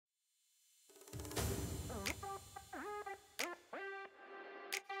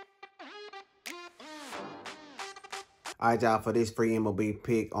All right, y'all, for this free MLB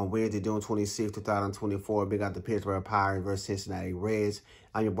pick on Wednesday, June 26, 2024, we got the Pittsburgh Pirates versus Cincinnati Reds.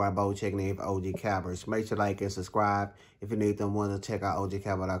 I'm your boy, Bo, checking in for OG Cappers. Make sure to like and subscribe. If you need them ones, check out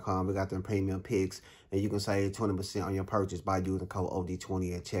ogcapper.com. We got them premium picks, and you can save 20% on your purchase by using code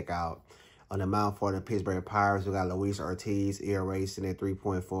OD20 at checkout. On the mound for the Pittsburgh Pirates, we got Luis Ortiz, ERA sitting at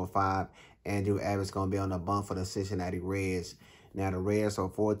 3.45. Andrew Abbott's going to be on the bump for the Cincinnati Reds. Now, the Reds are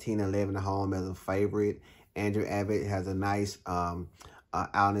 14-11 at home as a favorite. Andrew Abbott has a nice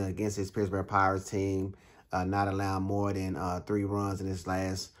outing against his Pittsburgh Pirates team, not allowing more than 3 runs in his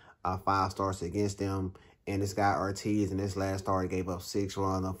last 5 starts against them. And this guy Ortiz in this last start gave up 6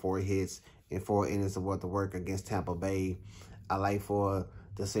 runs on 4 hits and 4 innings of worth of work against Tampa Bay. I like for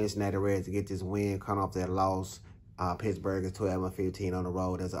the Cincinnati Reds to get this win, come off that loss. Pittsburgh is 12-15 on the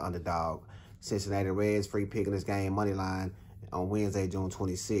road as an underdog. Cincinnati Reds free pick in this game, money line, on Wednesday, June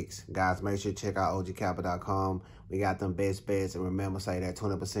 26th. Guys, make sure to check out ogcapper.com. We got them best bets. And remember, say that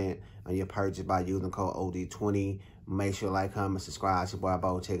 20% on your purchase by using code OD20. Make sure to like, comment, subscribe. It's your boy,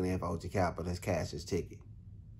 Bo, checking in for OG Capper. Let's cash this ticket.